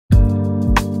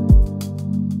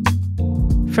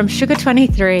From Sugar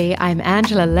 23, I'm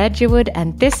Angela Ledgerwood,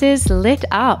 and this is Lit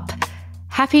Up.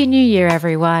 Happy New Year,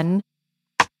 everyone.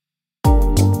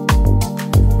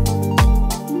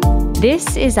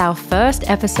 This is our first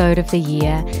episode of the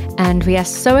year, and we are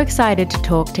so excited to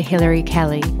talk to Hilary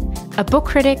Kelly, a book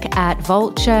critic at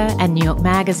Vulture and New York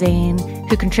Magazine,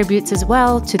 who contributes as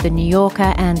well to The New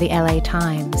Yorker and the LA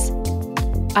Times.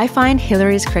 I find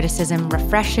Hilary's criticism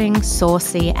refreshing,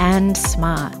 saucy, and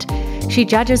smart. She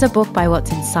judges a book by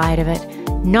what's inside of it,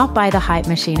 not by the hype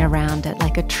machine around it,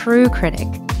 like a true critic.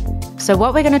 So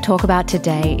what we're going to talk about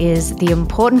today is the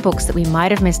important books that we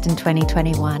might have missed in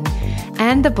 2021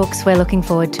 and the books we're looking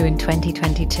forward to in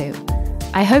 2022.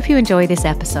 I hope you enjoy this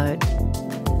episode.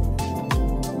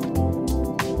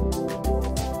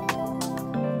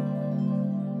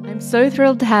 I'm so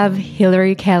thrilled to have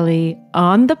Hilary Kelly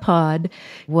on the pod.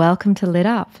 Welcome to Lit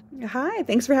Up. Hi,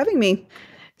 thanks for having me.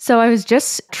 So I was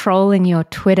just trolling your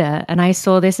Twitter and I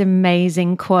saw this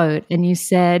amazing quote and you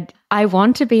said, I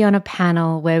want to be on a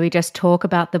panel where we just talk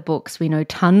about the books we know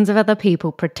tons of other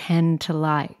people pretend to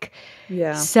like.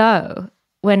 Yeah. So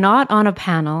we're not on a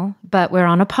panel, but we're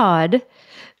on a pod.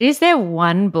 Is there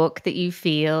one book that you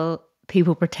feel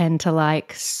people pretend to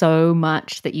like so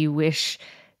much that you wish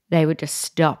they would just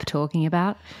stop talking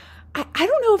about? I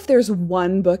don't know if there's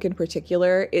one book in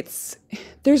particular.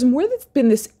 There's more that's been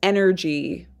this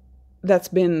energy that's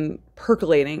been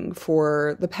percolating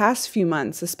for the past few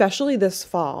months, especially this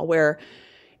fall, where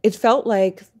it felt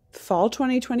like fall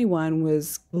 2021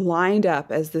 was lined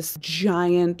up as this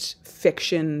giant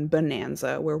fiction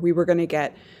bonanza where we were going to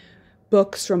get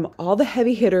books from all the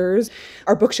heavy hitters.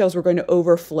 Our bookshelves were going to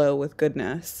overflow with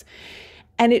goodness.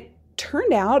 And it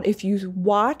turned out, if you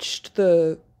watched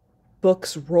the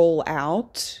books roll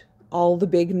out, all the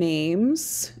big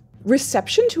names,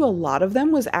 reception to a lot of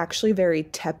them was actually very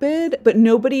tepid, but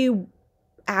nobody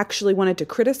actually wanted to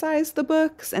criticize the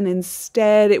books. And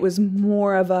instead it was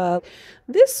more of a,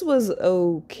 this was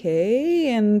okay.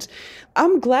 And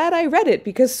I'm glad I read it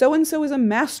because so-and-so is a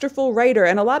masterful writer.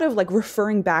 And a lot of like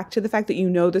referring back to the fact that you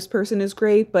know this person is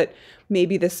great, but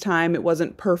maybe this time it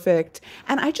wasn't perfect.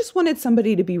 And I just wanted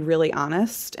somebody to be really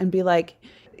honest and be like,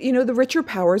 you know, the Richard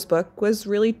Powers book was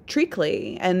really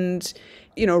treacly and,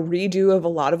 you know, redo of a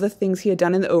lot of the things he had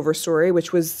done in the Overstory,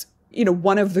 which was, you know,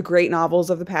 one of the great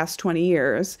novels of the past 20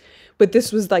 years. But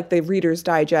this was like the Reader's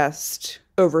Digest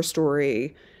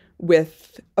Overstory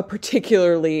with a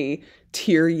particularly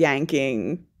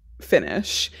tear-yanking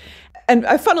finish. And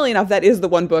funnily enough, that is the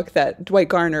one book that Dwight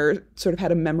Garner sort of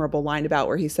had a memorable line about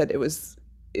where he said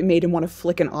it made him want to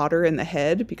flick an otter in the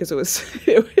head because it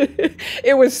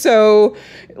was so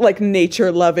like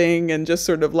nature loving and just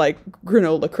sort of like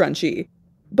granola crunchy.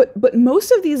 But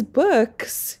most of these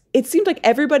books, it seemed like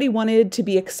everybody wanted to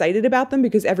be excited about them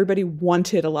because everybody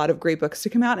wanted a lot of great books to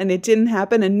come out and it didn't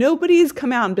happen. And nobody's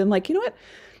come out and been like, you know what?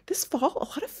 This fall, a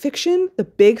lot of fiction, the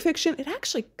big fiction, it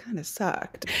actually kind of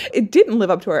sucked. It didn't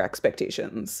live up to our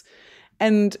expectations.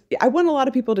 And I want a lot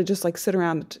of people to just like sit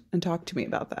around and talk to me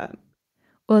about that.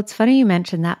 Well, it's funny you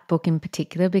mentioned that book in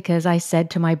particular because I said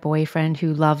to my boyfriend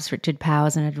who loves Richard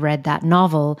Powers and had read that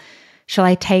novel, shall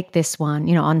I take this one,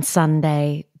 you know, on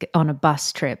Sunday on a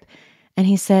bus trip? And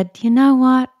he said, you know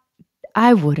what?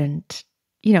 I wouldn't,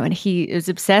 you know, and he is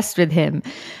obsessed with him.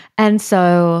 And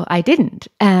so I didn't.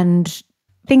 And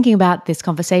thinking about this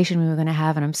conversation we were going to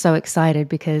have, and I'm so excited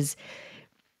because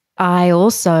I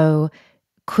also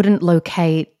couldn't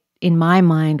locate in my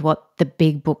mind what the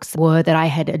big books were that I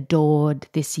had adored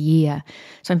this year.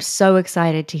 So I'm so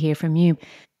excited to hear from you.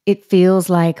 It feels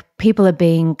like people are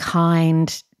being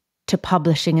kind to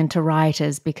publishing and to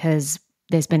writers because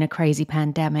there's been a crazy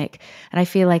pandemic. And I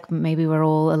feel like maybe we're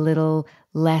all a little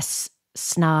less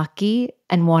snarky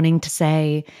and wanting to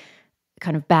say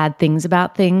kind of bad things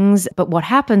about things. But what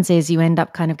happens is you end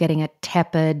up kind of getting a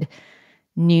tepid,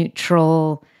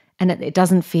 neutral, and it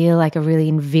doesn't feel like a really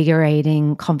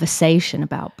invigorating conversation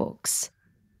about books.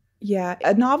 Yeah,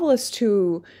 a novelist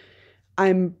who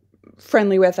I'm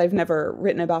friendly with, I've never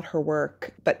written about her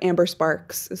work, but Amber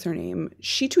Sparks is her name.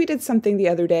 She tweeted something the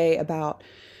other day about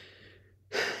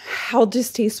how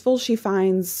distasteful she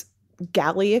finds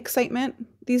galley excitement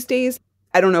these days.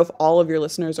 I don't know if all of your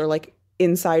listeners are like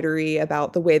insidery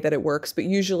about the way that it works, but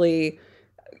usually,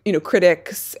 you know,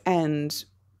 critics and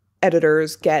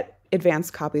editors get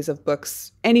advanced copies of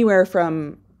books anywhere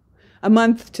from a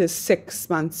month to 6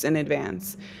 months in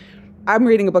advance. I'm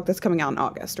reading a book that's coming out in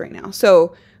August right now.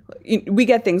 So we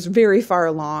get things very far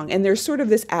along, and there's sort of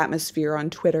this atmosphere on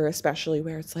Twitter especially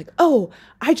where it's like, oh,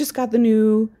 I just got the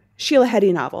new Sheila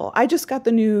Heti novel. I just got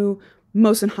the new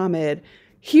Mohsin Hamid.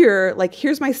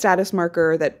 Here's my status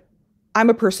marker that I'm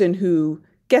a person who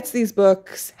gets these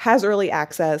books, has early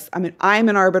access. I mean, I'm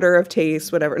an arbiter of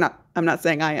taste, whatever. I'm not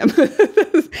saying I am.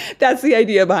 That's the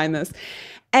idea behind this.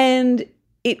 And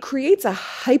it creates a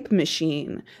hype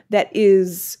machine that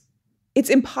it's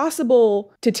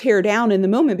impossible to tear down in the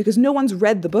moment because no one's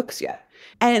read the books yet.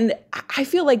 And I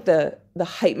feel like the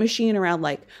hype machine around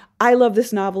like, I love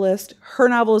this novelist, her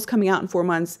novel is coming out in 4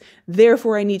 months,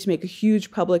 therefore I need to make a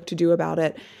huge public to-do about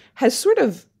it, has sort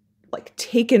of like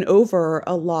taken over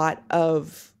a lot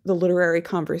of the literary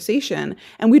conversation.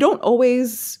 And we don't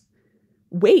always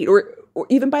wait, or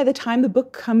even by the time the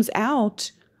book comes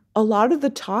out, a lot of the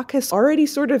talk has already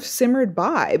sort of simmered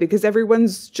by because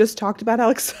everyone's just talked about how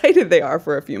excited they are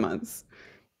for a few months.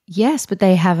 Yes, but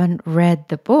they haven't read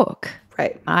the book.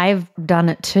 Right. I've done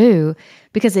it too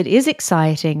because it is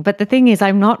exciting. But the thing is,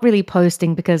 I'm not really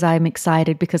posting because I'm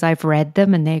excited because I've read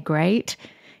them and they're great.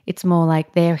 It's more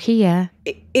like they're here.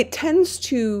 It tends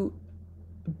to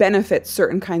benefit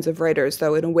certain kinds of writers,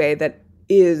 though, in a way that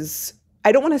is,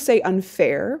 I don't want to say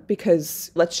unfair, because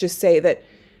let's just say that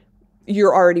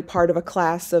you're already part of a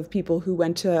class of people who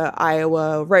went to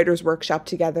Iowa Writers Workshop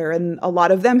together, and a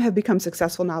lot of them have become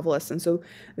successful novelists. And so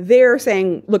they're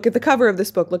saying, look at the cover of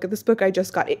this book, look at this book I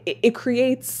just got. It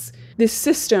creates this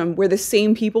system where the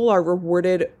same people are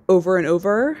rewarded over and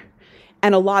over.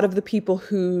 And a lot of the people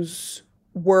whose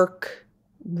work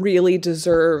really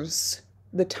deserves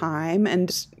the time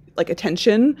and like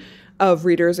attention of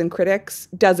readers and critics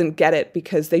doesn't get it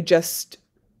because they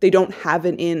don't have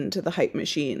an in to the hype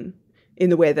machine in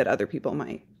the way that other people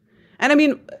might. And I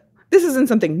mean, this isn't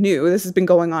something new. This has been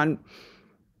going on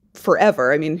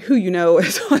forever. I mean, who you know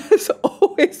has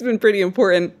always been pretty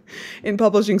important in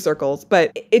publishing circles,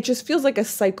 but it just feels like a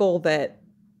cycle that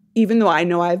even though I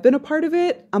know I've been a part of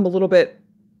it, I'm a little bit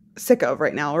sick of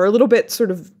right now, or a little bit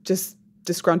sort of just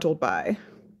disgruntled by.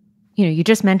 You know, you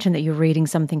just mentioned that you're reading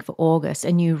something for August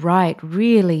and you write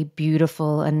really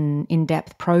beautiful and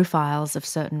in-depth profiles of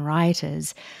certain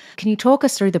writers. Can you talk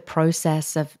us through the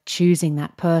process of choosing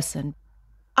that person?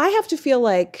 I have to feel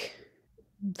like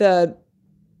the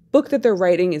book that they're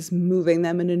writing is moving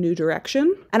them in a new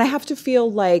direction. And I have to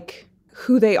feel like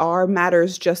who they are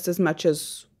matters just as much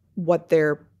as what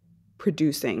they're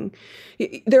producing.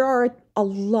 There are a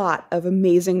lot of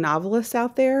amazing novelists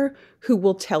out there who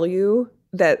will tell you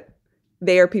that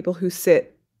they are people who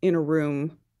sit in a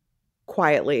room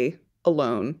quietly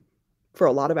alone for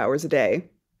a lot of hours a day,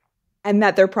 and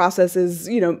that their process is,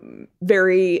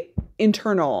 very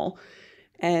internal,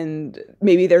 and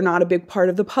maybe they're not a big part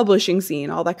of the publishing scene,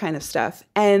 all that kind of stuff.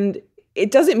 And it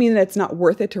doesn't mean that it's not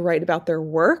worth it to write about their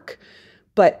work,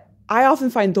 but I often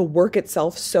find the work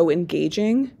itself so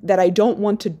engaging that I don't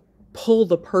want to pull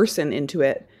the person into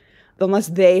it unless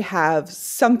they have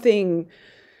something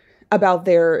about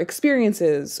their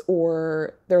experiences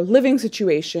or their living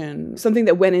situation, something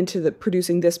that went into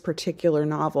producing this particular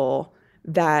novel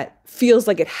that feels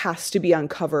like it has to be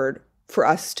uncovered for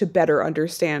us to better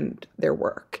understand their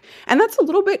work. And that's a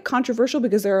little bit controversial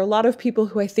because there are a lot of people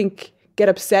who I think get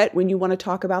upset when you want to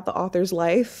talk about the author's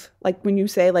life. Like when you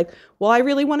say like, well, I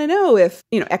really want to know if,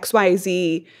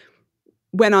 XYZ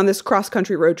went on this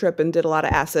cross-country road trip and did a lot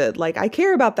of acid. Like, I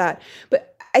care about that. But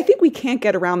I think we can't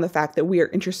get around the fact that we are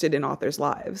interested in authors'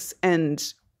 lives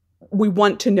and we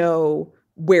want to know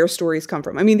where stories come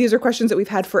from. I mean, these are questions that we've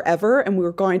had forever and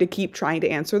we're going to keep trying to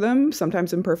answer them,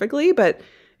 sometimes imperfectly. But,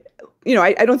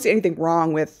 I don't see anything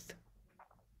wrong with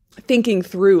thinking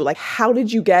through, like, how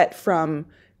did you get from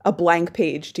a blank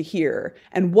page to here?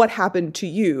 And what happened to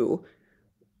you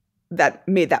that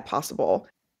made that possible?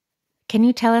 Can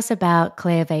you tell us about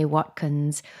Claire Vaye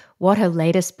Watkins, what her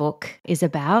latest book is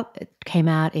about? It came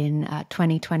out in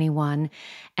 2021,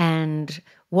 and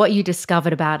what you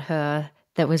discovered about her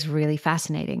that was really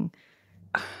fascinating.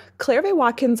 Claire Vaye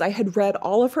Watkins, I had read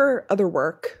all of her other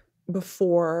work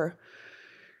before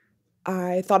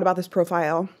I thought about this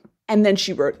profile. And then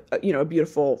she wrote, a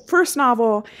beautiful first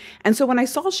novel. And so when I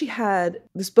saw she had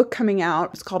this book coming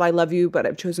out, it's called I Love You, But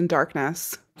I've Chosen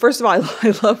Darkness. First of all,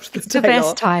 I loved the title. The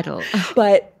best title.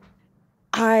 But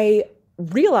I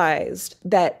realized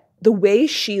that the way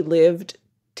she lived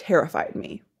terrified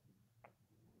me.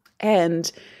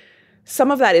 And some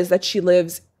of that is that she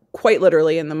lives quite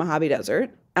literally in the Mojave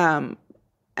Desert, and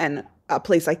a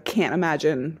place I can't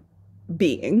imagine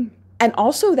being. And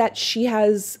also that she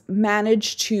has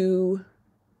managed to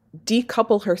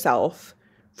decouple herself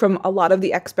from a lot of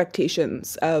the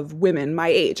expectations of women my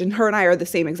age. And her and I are the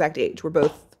same exact age. We're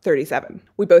both 37.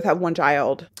 We both have one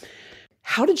child.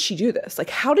 How did she do this?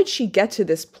 Like, how did she get to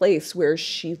this place where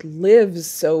she lives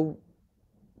so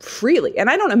freely? And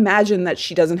I don't imagine that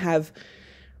she doesn't have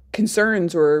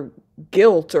concerns or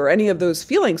guilt or any of those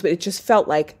feelings, but it just felt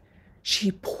like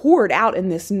she poured out in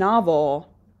this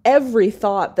novel every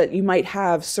thought that you might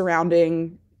have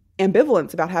surrounding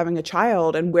ambivalence about having a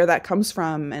child and where that comes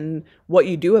from and what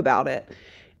you do about it.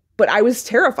 But I was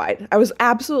terrified. I was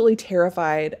absolutely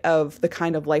terrified of the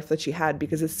kind of life that she had,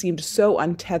 because it seemed so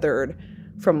untethered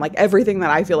from like everything that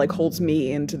I feel like holds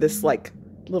me into this like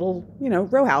little,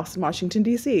 row house in Washington,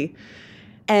 D.C.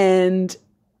 And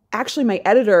actually my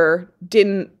editor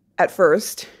didn't at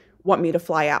first want me to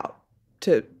fly out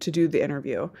to do the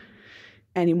interview.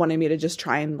 And he wanted me to just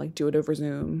try and like do it over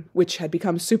Zoom, which had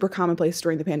become super commonplace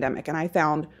during the pandemic. And I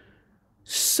found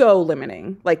so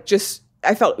limiting.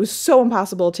 I felt it was so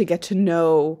impossible to get to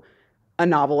know a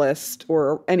novelist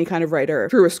or any kind of writer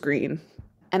through a screen.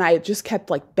 And I just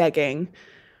kept like begging,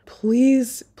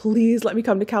 please, please let me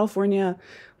come to California.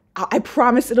 I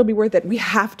promise it'll be worth it. We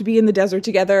have to be in the desert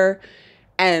together.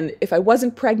 And if I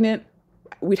wasn't pregnant,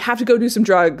 we'd have to go do some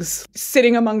drugs,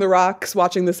 sitting among the rocks,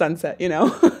 watching the sunset,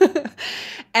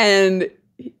 And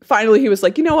finally he was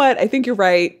like, you know what? I think you're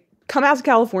right. Come out to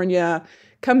California,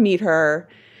 come meet her.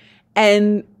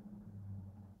 And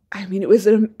I mean, it was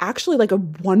actually like a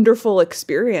wonderful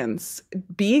experience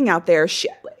being out there.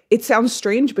 It sounds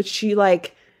strange, but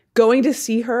going to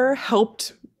see her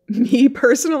helped me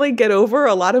personally get over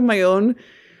a lot of my own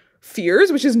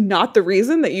fears, which is not the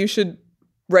reason that you should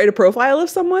write a profile of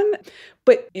someone.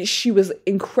 But she was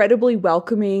incredibly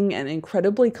welcoming and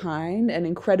incredibly kind and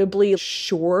incredibly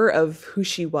sure of who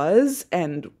she was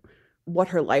and what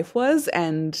her life was.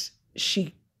 And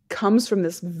she comes from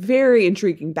this very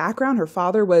intriguing background. Her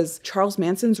father was Charles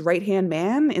Manson's right-hand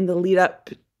man in the lead up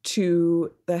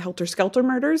to the Helter Skelter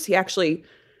murders. He actually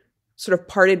sort of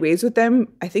parted ways with them,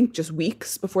 I think just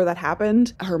weeks before that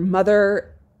happened. Her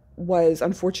mother was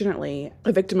unfortunately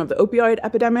a victim of the opioid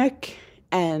epidemic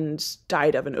and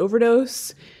died of an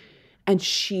overdose. And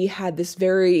she had this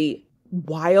very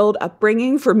wild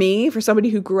upbringing for somebody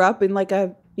who grew up in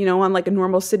on a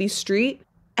normal city street.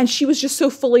 And she was just so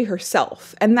fully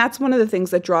herself. And that's one of the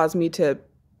things that draws me to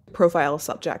profile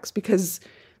subjects, because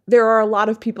there are a lot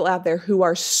of people out there who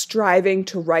are striving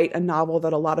to write a novel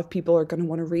that a lot of people are going to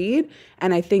want to read.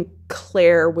 And I think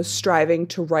Claire was striving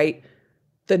to write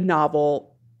the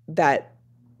novel that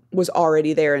was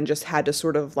already there and just had to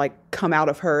sort of like come out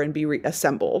of her and be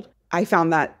reassembled. I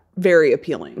found that very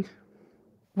appealing.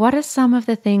 What are some of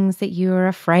the things that you are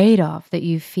afraid of that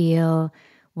you feel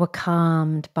were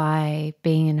calmed by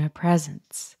being in her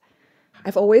presence?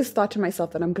 I've always thought to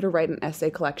myself that I'm going to write an essay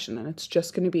collection, and it's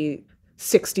just going to be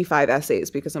 65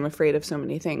 essays because I'm afraid of so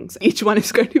many things. Each one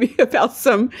is going to be about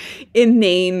some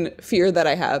inane fear that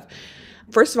I have.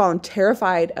 First of all, I'm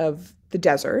terrified of the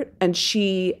desert, and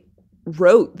she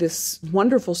wrote this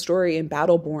wonderful story in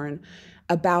Battleborn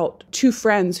about two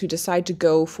friends who decide to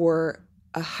go for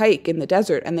a hike in the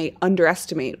desert, and they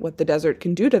underestimate what the desert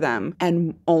can do to them,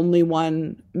 and only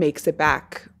one makes it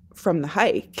back from the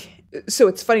hike. So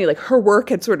it's funny, like her work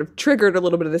had sort of triggered a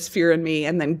little bit of this fear in me,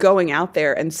 and then going out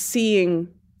there and seeing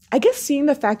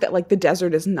the fact that like the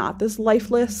desert is not this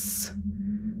lifeless,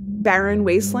 barren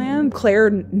wasteland. Claire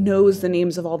knows the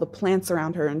names of all the plants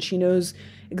around her, and she knows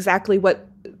exactly what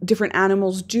different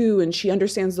animals do, and she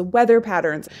understands the weather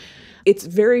patterns. It's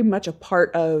very much a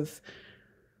part of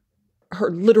her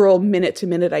literal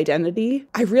minute-to-minute identity.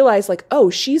 I realized like, oh,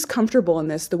 she's comfortable in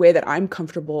this the way that I'm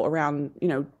comfortable around,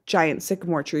 giant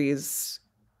sycamore trees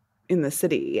in the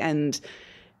city. And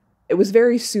it was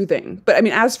very soothing. But I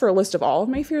mean, as for a list of all of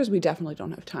my fears, we definitely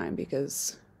don't have time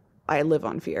because I live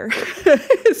on fear.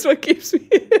 It's what keeps me.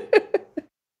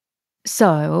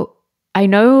 So I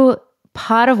know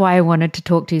part of why I wanted to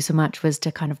talk to you so much was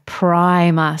to kind of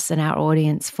prime us and our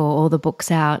audience for all the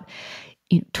books out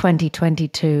in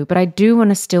 2022. But I do want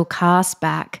to still cast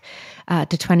back to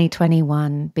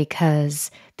 2021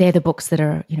 because they're the books that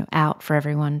are, out for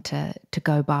everyone to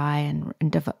go by and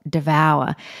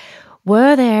devour.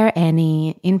 Were there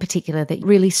any in particular that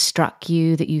really struck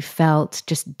you that you felt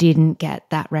just didn't get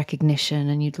that recognition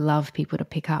and you'd love people to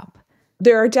pick up?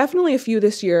 There are definitely a few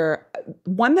this year.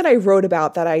 One that I wrote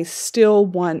about that I still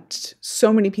want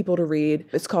so many people to read,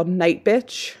 it's called Night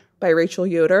Bitch by Rachel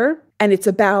Yoder. And it's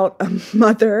about a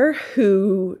mother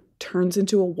who turns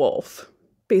into a wolf,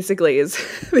 basically is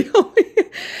the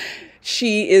only...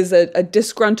 She is a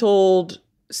disgruntled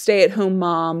stay-at-home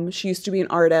mom. She used to be an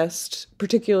artist,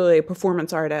 particularly a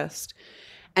performance artist.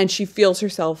 And she feels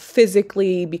herself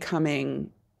physically becoming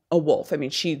a wolf. I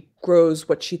mean, she grows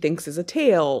what she thinks is a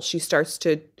tail. She starts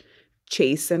to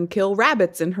chase and kill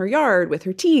rabbits in her yard with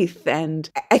her teeth. And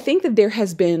I think that there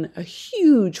has been a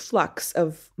huge flux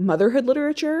of motherhood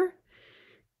literature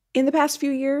in the past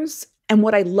few years. And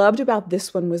what I loved about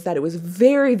this one was that it was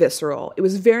very visceral. It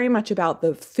was very much about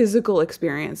the physical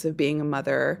experience of being a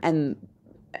mother and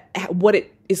what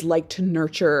it is like to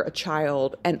nurture a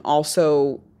child and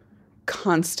also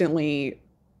constantly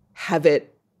have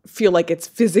it feel like it's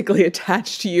physically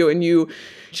attached to you and you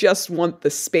just want the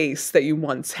space that you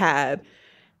once had.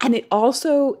 And it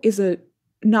also is a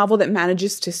novel that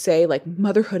manages to say, like,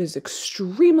 motherhood is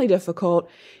extremely difficult.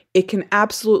 It can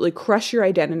absolutely crush your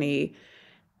identity.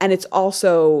 And it's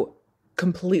also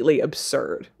completely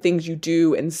absurd. Things you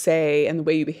do and say and the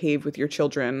way you behave with your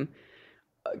children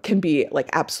can be like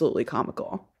absolutely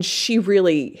comical. She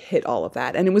really hit all of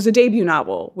that. And it was a debut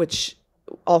novel, which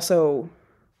also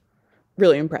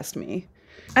really impressed me.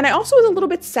 And I also was a little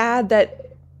bit sad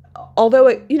that although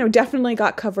it, definitely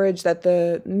got coverage, that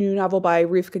the new novel by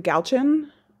Rivka Galchen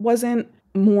wasn't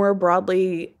more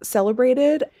broadly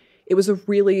celebrated. It was a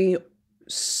really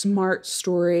smart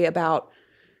story about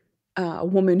a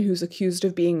woman who's accused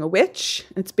of being a witch.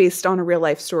 It's based on a real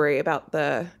life story about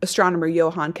the astronomer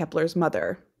Johann Kepler's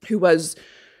mother, who was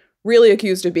really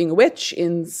accused of being a witch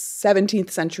in 17th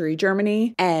century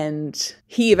Germany. And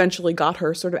he eventually got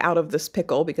her sort of out of this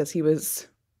pickle because he was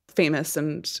famous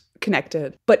and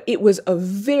connected. But it was a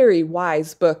very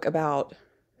wise book about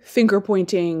finger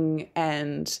pointing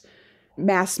and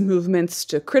mass movements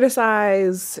to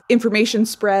criticize, information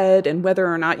spread, and whether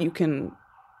or not you can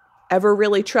ever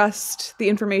really trust the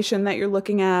information that you're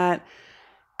looking at.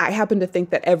 I happen to think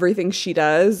that everything she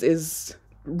does is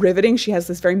riveting. She has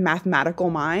this very mathematical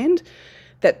mind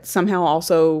that somehow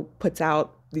also puts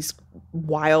out these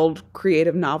wild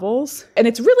creative novels. And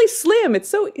it's really slim. It's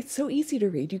so easy to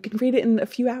read. You can read it in a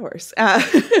few hours.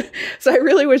 So I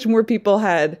really wish more people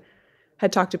had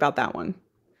talked about that one.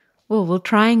 Well, we'll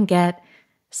try and get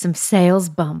some sales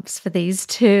bumps for these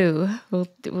two.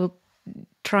 We'll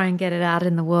try and get it out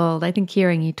in the world. I think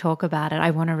hearing you talk about it, I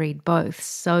want to read both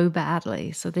so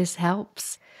badly. So this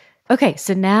helps. Okay,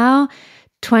 so now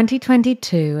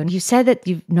 2022, and you said that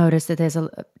you've noticed that there's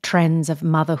trends of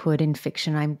motherhood in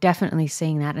fiction. I'm definitely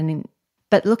seeing that.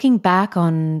 But looking back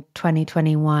on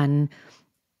 2021,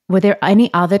 were there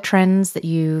any other trends that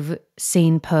you've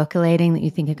seen percolating that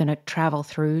you think are going to travel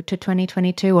through to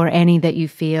 2022, or any that you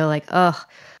feel like,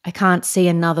 I can't see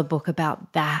another book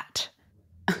about that?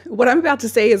 What I'm about to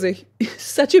say is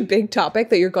such a big topic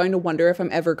that you're going to wonder if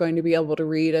I'm ever going to be able to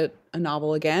read a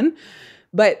novel again.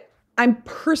 But I'm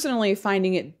personally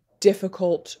finding it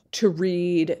difficult to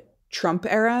read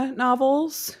Trump-era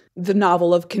novels. The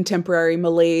novel of contemporary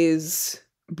malaise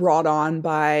brought on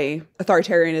by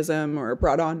authoritarianism or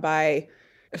brought on by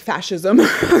fascism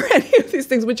or any of these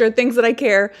things, which are things that I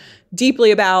care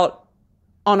deeply about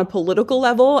on a political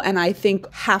level and I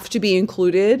think have to be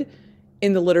included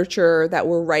in the literature that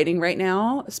we're writing right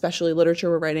now, especially literature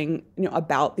we're writing,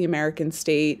 about the American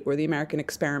state or the American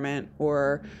experiment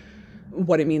or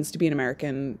what it means to be an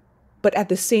American. But at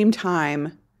the same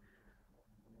time,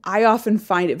 I often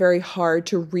find it very hard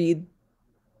to read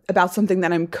about something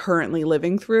that I'm currently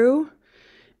living through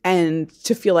and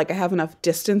to feel like I have enough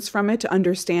distance from it to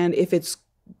understand if it's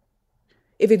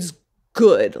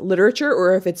good literature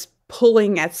or if it's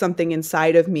pulling at something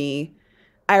inside of me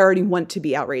I already want to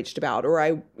be outraged about or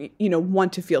I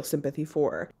want to feel sympathy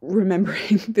for.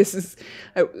 Remembering, this is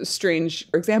a strange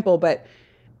example, but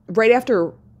right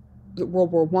after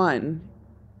World War I,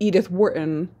 Edith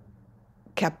Wharton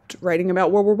kept writing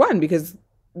about World War I because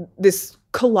this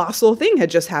colossal thing had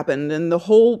just happened and the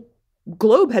whole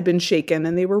globe had been shaken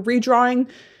and they were redrawing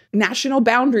national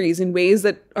boundaries in ways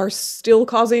that are still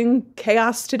causing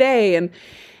chaos today.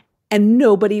 And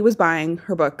nobody was buying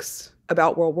her books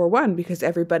about World War I because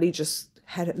everybody just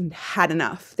hadn't had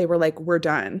enough. They were like, we're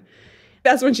done.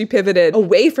 That's when she pivoted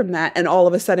away from that. And all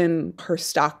of a sudden her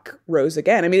stock rose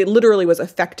again. I mean, it literally was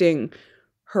affecting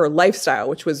her lifestyle,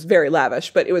 which was very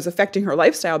lavish, but it was affecting her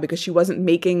lifestyle because she wasn't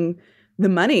making the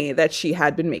money that she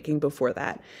had been making before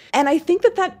that. And I think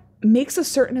that makes a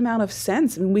certain amount of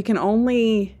sense. I mean, we can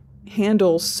only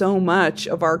handle so much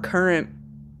of our current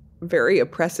very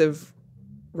oppressive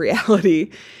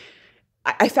reality.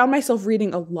 I found myself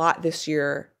reading a lot this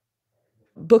year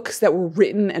books that were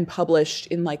written and published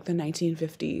in like the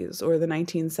 1950s or the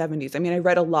 1970s. I mean, I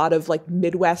read a lot of like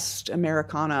Midwest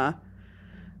Americana,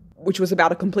 which was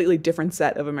about a completely different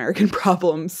set of American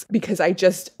problems because I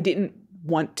just didn't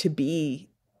want to be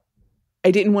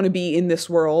in this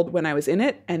world when I was in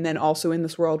it, and then also in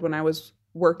this world when I was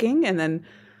working, and then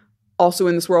also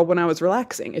in this world when I was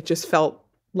relaxing. It just felt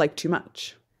like too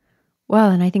much. Well,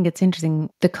 and I think it's interesting,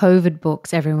 the COVID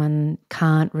books everyone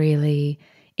can't really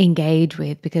engage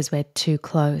with because we're too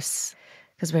close,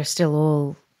 because we're still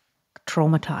all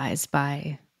traumatized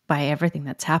by everything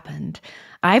that's happened.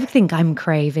 I think I'm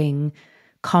craving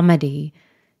comedy,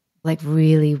 like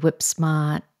really whip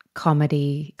smart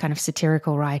comedy, kind of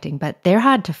satirical writing, but they're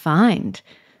hard to find,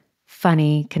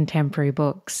 funny contemporary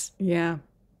books. Yeah.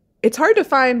 It's hard to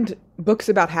find books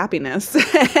about happiness,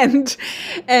 and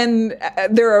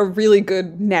there are really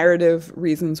good narrative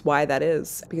reasons why that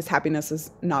is, because happiness is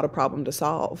not a problem to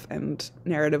solve, and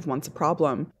narrative wants a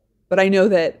problem. But I know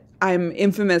that I'm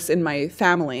infamous in my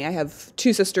family. I have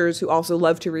two sisters who also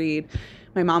love to read.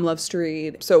 My mom loves to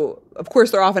read. So, of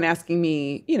course, they're often asking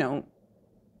me,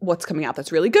 what's coming out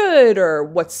that's really good or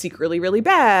what's secretly really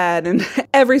bad. And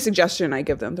every suggestion I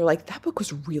give them, they're like, that book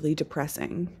was really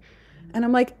depressing. And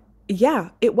I'm like, yeah,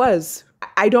 it was.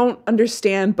 I don't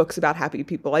understand books about happy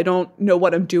people. I don't know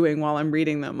what I'm doing while I'm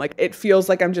reading them. Like, it feels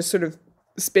like I'm just sort of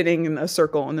spinning in a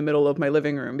circle in the middle of my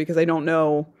living room because I don't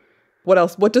know what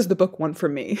else. What does the book want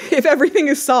from me? If everything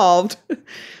is solved,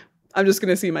 I'm just going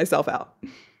to see myself out.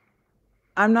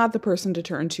 I'm not the person to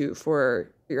turn to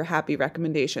for your happy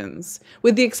recommendations,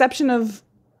 with the exception of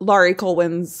Laurie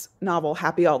Colwin's novel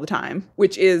Happy All the Time,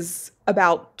 which is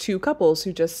about two couples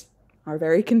who just are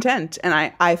very content. And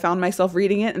I found myself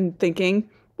reading it and thinking,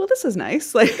 well, this is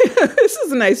nice. Like, this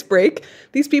is a nice break.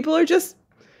 These people are just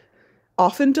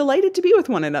often delighted to be with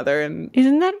one another. And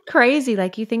isn't that crazy?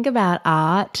 Like, you think about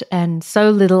art, and so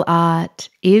little art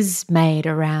is made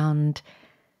around,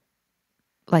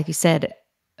 like you said,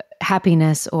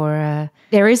 happiness, or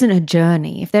there isn't a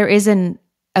journey. If there isn't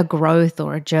a growth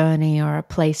or a journey or a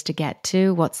place to get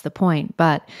to, what's the point?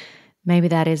 But maybe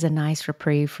that is a nice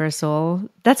reprieve for us all.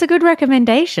 That's a good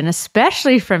recommendation,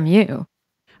 especially from you.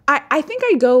 I think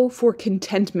I go for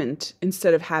contentment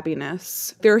instead of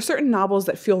happiness. There are certain novels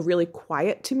that feel really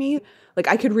quiet to me. Like,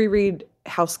 I could reread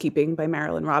Housekeeping by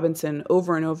Marilynne Robinson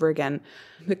over and over again.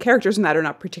 The characters in that are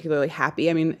not particularly happy.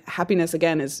 I mean, happiness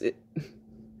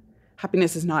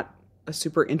is not a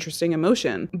super interesting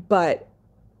emotion, but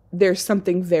there's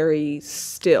something very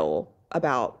still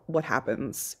about what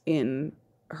happens in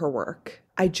her work.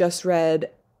 I just read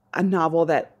a novel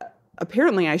that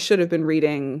apparently I should have been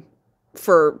reading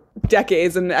for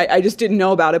decades, and I just didn't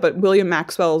know about it, but William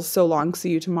Maxwell's So Long,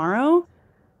 See You Tomorrow.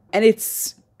 And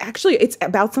it's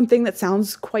about something that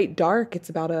sounds quite dark. It's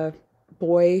about a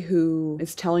boy who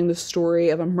is telling the story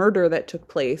of a murder that took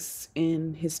place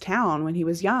in his town when he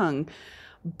was young.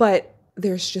 But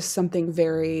there's just something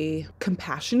very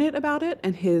compassionate about it,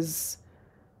 and his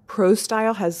prose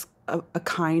style has a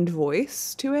kind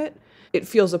voice to it. It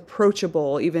feels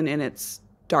approachable even in its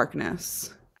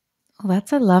darkness. Well,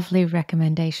 that's a lovely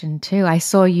recommendation too. I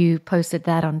saw you posted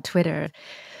that on Twitter.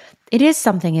 It is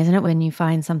something, isn't it, when you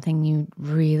find something you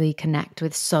really connect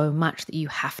with so much that you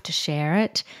have to share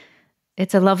it.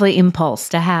 It's a lovely impulse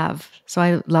to have. So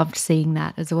I loved seeing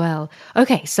that as well.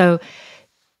 Okay, so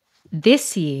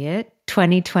this year,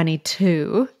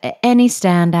 2022, any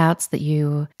standouts that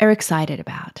you are excited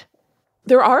about?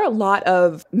 There are a lot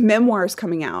of memoirs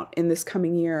coming out in this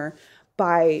coming year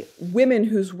by women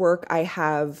whose work I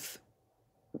have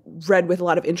read with a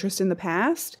lot of interest in the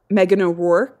past. Megan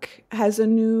O'Rourke has a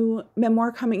new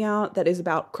memoir coming out that is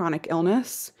about chronic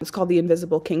illness. It's called The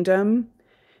Invisible Kingdom.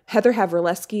 Heather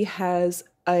Havrilesky has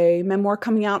a memoir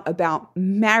coming out about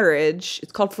marriage.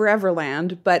 It's called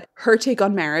Foreverland, but her take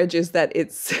on marriage is that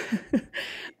it's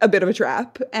a bit of a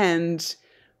trap, and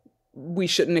we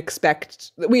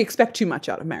expect too much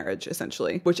out of marriage,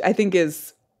 essentially, which I think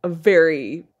is a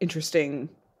very interesting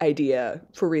idea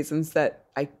for reasons that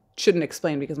I shouldn't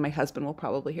explain because my husband will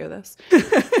probably hear this.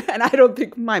 And I don't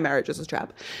think my marriage is a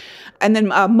trap. And then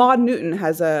Maud Newton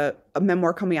has a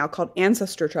memoir coming out called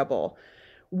Ancestor Trouble,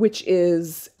 which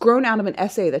is grown out of an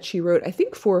essay that she wrote, I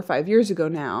think 4 or 5 years ago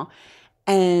now.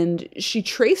 And she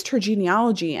traced her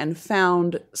genealogy and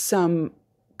found some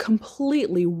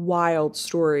completely wild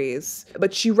stories.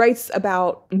 But she writes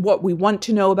about what we want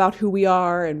to know about who we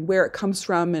are and where it comes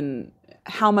from, and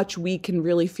how much we can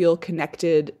really feel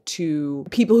connected to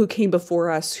people who came before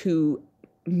us who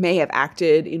may have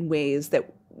acted in ways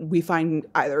that we find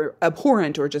either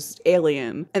abhorrent or just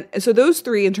alien. And so those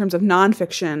three, in terms of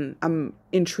nonfiction, I'm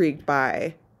intrigued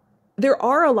by. There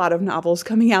are a lot of novels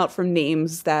coming out from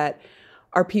names that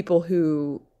are people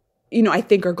who, I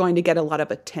think are going to get a lot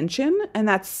of attention. And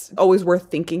that's always worth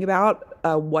thinking about.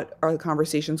 What are the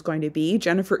conversations going to be?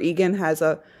 Jennifer Egan has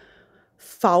a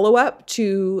follow-up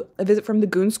to A Visit from the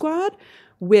Goon Squad,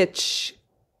 which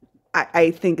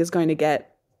I think is going to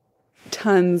get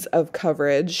tons of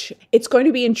coverage. It's going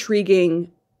to be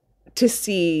intriguing to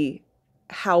see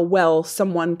how well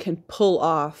someone can pull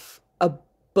off a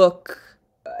book,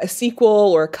 a sequel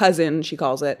or a cousin, she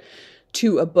calls it,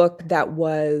 to a book that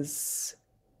was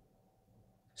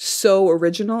so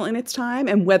original in its time,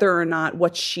 and whether or not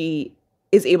what she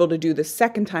is able to do the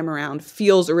second time around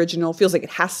feels original, feels like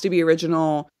it has to be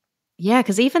original. Yeah,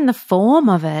 because even the form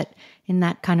of it in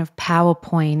that kind of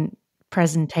PowerPoint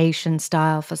presentation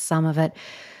style for some of it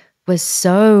was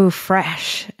so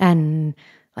fresh and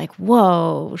like,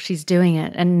 whoa, she's doing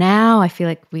it. And now I feel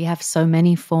like we have so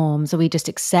many forms, or we just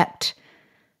accept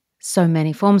so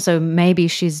many forms. So maybe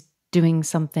she's doing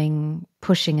something,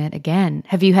 pushing it again.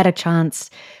 Have you had a chance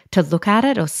to look at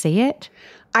it or see it?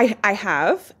 I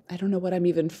have. I don't know what I'm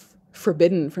even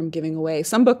forbidden from giving away.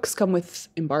 Some books come with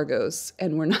embargoes,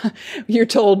 and you're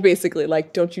told basically,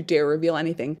 like, don't you dare reveal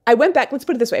anything. I went back, let's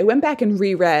put it this way. I went back and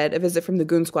reread A Visit from the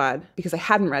Goon Squad because I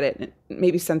hadn't read it,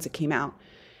 maybe since it came out.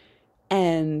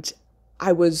 And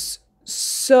I was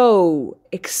so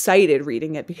excited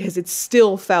reading it because it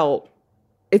felt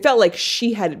like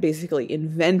she had basically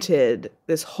invented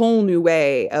this whole new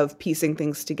way of piecing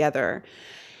things together.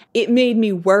 It made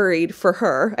me worried for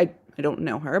her. I don't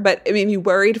know her, but it made me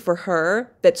worried for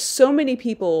her that so many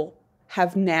people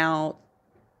have now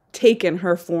taken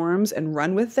her forms and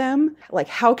run with them. Like,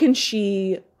 how can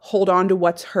she hold on to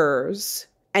what's hers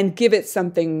and give it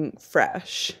something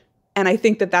fresh? And I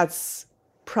think that that's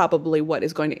probably what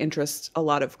is going to interest a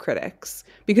lot of critics,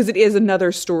 because it is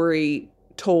another story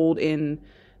told in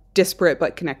disparate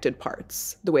but connected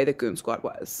parts, the way that Goon Squad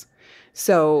was.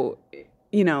 So,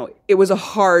 it was a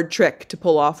hard trick to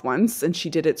pull off once, and she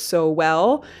did it so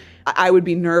well. I would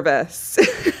be nervous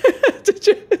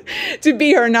to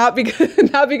be her, not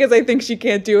because I think she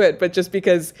can't do it, but just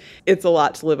because it's a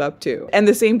lot to live up to. And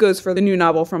the same goes for the new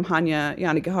novel from Hanya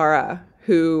Yanagihara,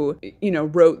 who,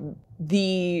 wrote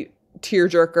the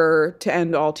tearjerker to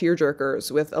end all tearjerkers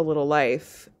with A Little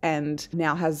Life, and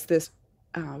now has this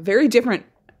very different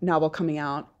novel coming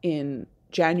out in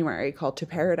January called To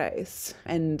Paradise.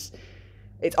 And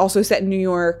it's also set in New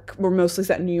York. We're mostly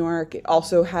set in New York. It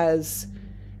also has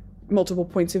multiple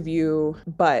points of view,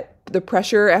 but the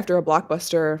pressure after a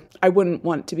blockbuster, I wouldn't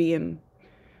want to be in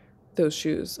those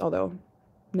shoes, although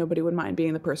nobody would mind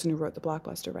being the person who wrote the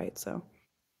blockbuster, right? So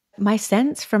my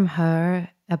sense from her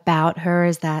about her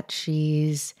is that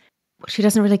she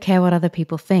doesn't really care what other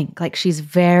people think. Like, she's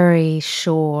very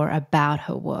sure about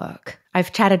her work.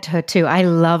 I've chatted to her too. I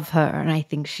love her, and I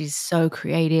think she's so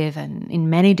creative and in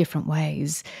many different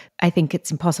ways. I think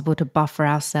it's impossible to buffer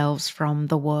ourselves from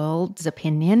the world's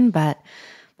opinion, but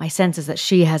my sense is that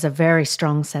she has a very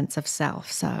strong sense of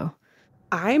self. So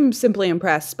I'm simply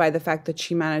impressed by the fact that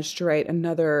she managed to write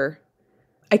another,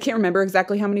 I can't remember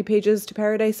exactly how many pages To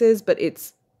Paradise is, but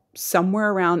it's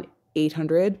somewhere around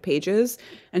 800 pages.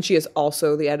 And she is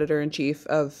also the editor-in-chief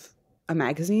of a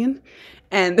magazine.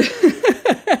 And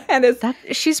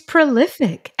she's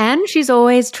prolific, and she's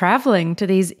always traveling to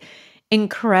these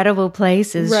incredible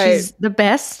places. Right. She's the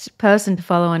best person to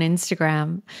follow on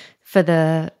Instagram for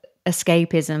the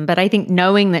escapism. But I think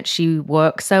knowing that she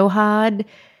works so hard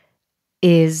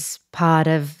is part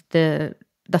of the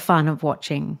fun of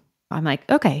watching. I'm like,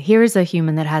 okay, here is a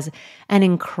human that has an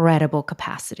incredible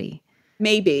capacity.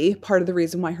 Maybe part of the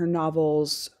reason why her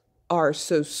novels are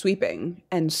so sweeping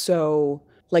and so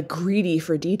greedy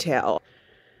for detail.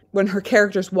 When her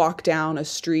characters walk down a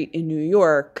street in New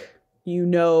York, you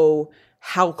know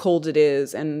how cold it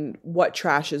is and what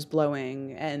trash is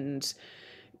blowing and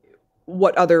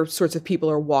what other sorts of people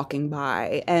are walking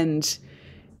by. And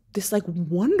this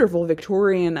wonderful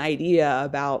Victorian idea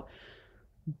about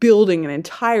building an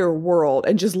entire world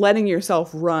and just letting yourself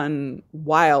run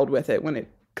wild with it when it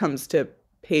comes to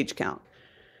page count.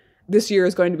 This year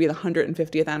is going to be the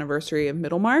 150th anniversary of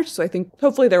Middlemarch, so I think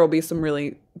hopefully there will be some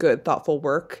really good, thoughtful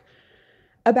work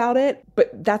about it.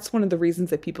 But that's one of the reasons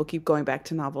that people keep going back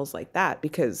to novels like that,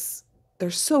 because they're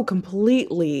so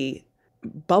completely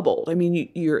bubbled. I mean,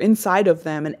 you're inside of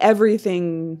them, and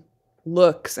everything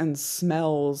looks and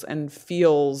smells and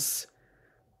feels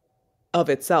of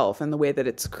itself and the way that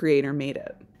its creator made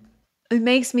it. It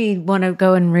makes me want to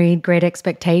go and read Great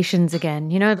Expectations again.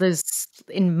 Those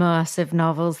immersive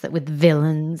novels that with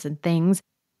villains and things.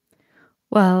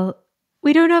 Well,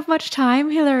 we don't have much time,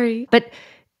 Hilary. But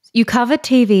you cover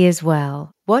TV as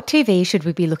well. What TV should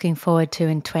we be looking forward to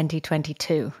in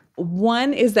 2022?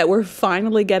 One is that we're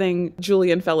finally getting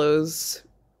Julian Fellowes'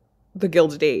 The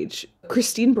Gilded Age.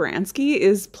 Christine Baranski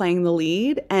is playing the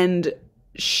lead, and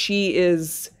she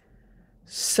is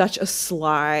such a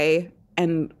sly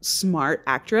and smart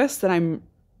actress that I'm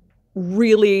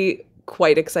really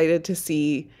quite excited to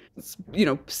see,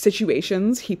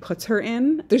 situations he puts her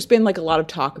in. There's been a lot of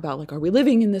talk about are we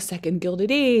living in the second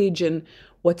Gilded Age, and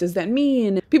what does that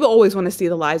mean? People always want to see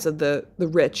the lives of the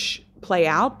rich play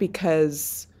out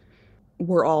because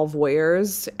we're all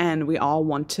voyeurs and we all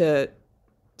want to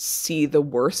see the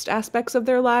worst aspects of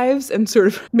their lives and sort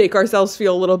of make ourselves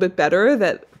feel a little bit better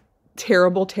that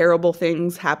terrible, terrible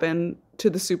things happen to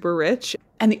the super rich.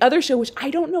 And the other show, which I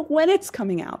don't know when it's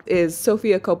coming out, is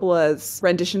Sofia Coppola's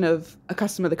rendition of A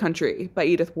Custom of the Country by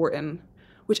Edith Wharton,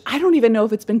 which I don't even know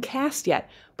if it's been cast yet,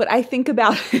 but I think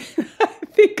about it, I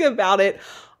think about it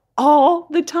all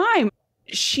the time.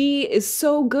 She is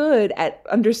so good at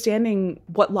understanding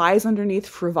what lies underneath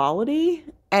frivolity,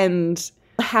 and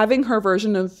having her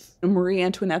version of Marie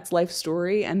Antoinette's life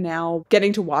story and now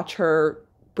getting to watch her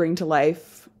bring to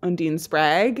life Undine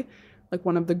Spragg, like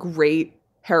one of the great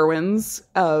heroines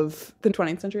of the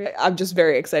 20th century. I'm just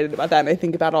very excited about that. And I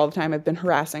think about it all the time. I've been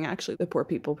harassing actually the poor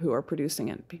people who are producing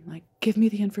it, being like, give me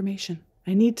the information.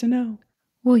 I need to know.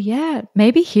 Well, yeah,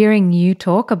 maybe hearing you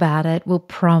talk about it will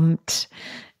prompt,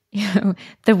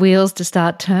 the wheels to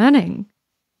start turning.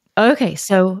 Okay,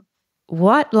 so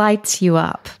what lights you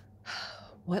up?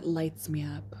 What lights me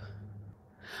up?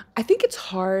 I think it's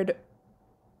hard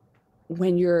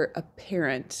when you're a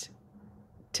parent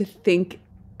to think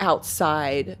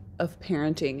outside of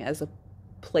parenting as a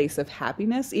place of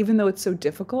happiness, even though it's so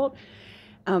difficult,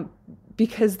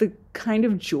 because the kind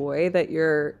of joy that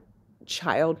your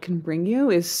child can bring you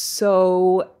is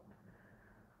so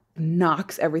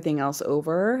knocks everything else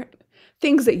over.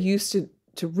 Things that used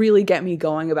to really get me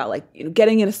going about, like,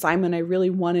 getting an assignment I really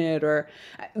wanted, or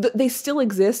they still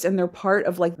exist and they're part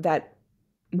of like that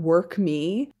work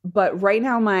me. But right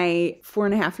now my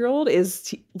 4.5-year-old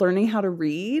is learning how to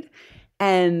read,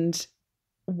 and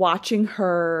watching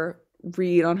her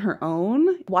read on her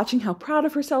own, watching how proud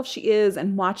of herself she is,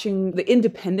 and watching the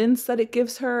independence that it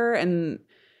gives her, and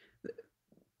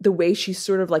the way she's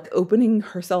sort of like opening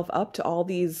herself up to all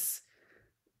these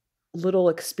little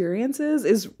experiences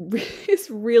is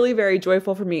really very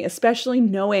joyful for me, especially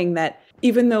knowing that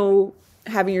even though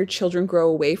having your children grow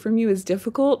away from you is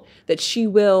difficult, that she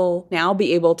will now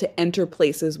be able to enter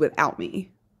places without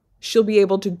me. She'll be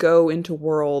able to go into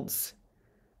worlds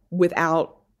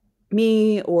without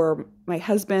me or my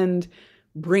husband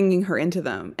bringing her into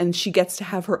them. And she gets to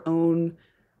have her own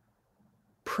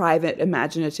private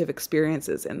imaginative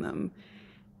experiences in them.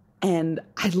 And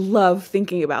I love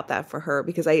thinking about that for her,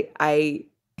 because I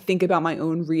think about my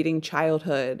own reading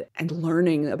childhood and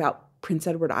learning about Prince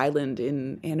Edward Island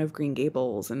in Anne of Green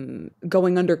Gables, and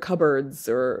going under cupboards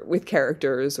or with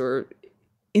characters or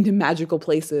into magical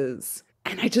places.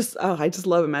 And I just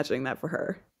love imagining that for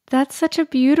her. That's such a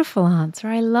beautiful answer.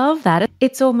 I love that.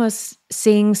 It's almost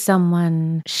seeing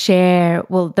someone share,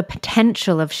 the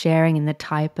potential of sharing in the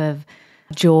type of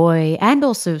joy and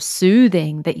also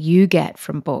soothing that you get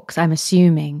from books. I'm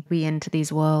assuming we enter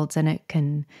these worlds and it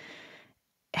can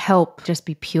help just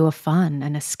be pure fun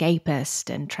and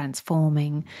escapist and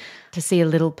transforming. To see a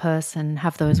little person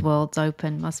have those worlds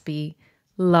open must be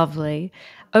lovely.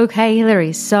 Okay,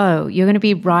 Hilary, so you're going to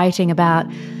be writing about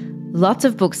lots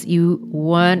of books you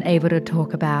weren't able to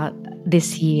talk about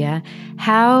this year.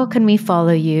 How can we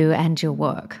follow you and your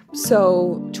work?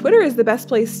 So Twitter is the best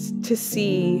place to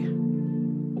see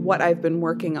what I've been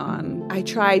working on. I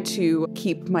try to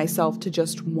keep myself to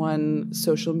just one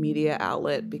social media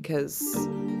outlet because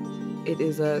it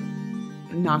is a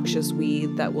noxious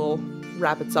weed that will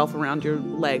wrap itself around your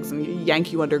legs and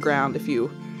yank you underground if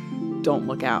you don't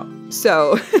look out.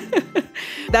 So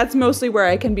that's mostly where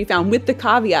I can be found, with the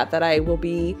caveat that I will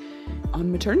be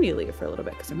on maternity leave for a little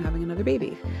bit because I'm having another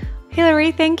baby.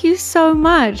 Hilary, thank you so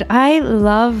much. I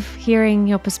love hearing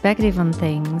your perspective on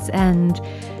things, and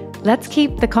let's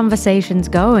keep the conversations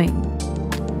going.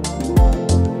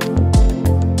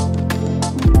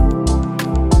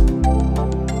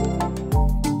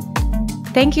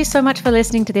 Thank you so much for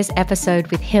listening to this episode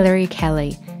with Hilary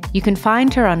Kelly. You can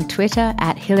find her on Twitter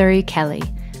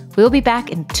 @HilaryKelly. We'll be back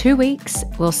in 2 weeks.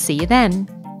 We'll see you then.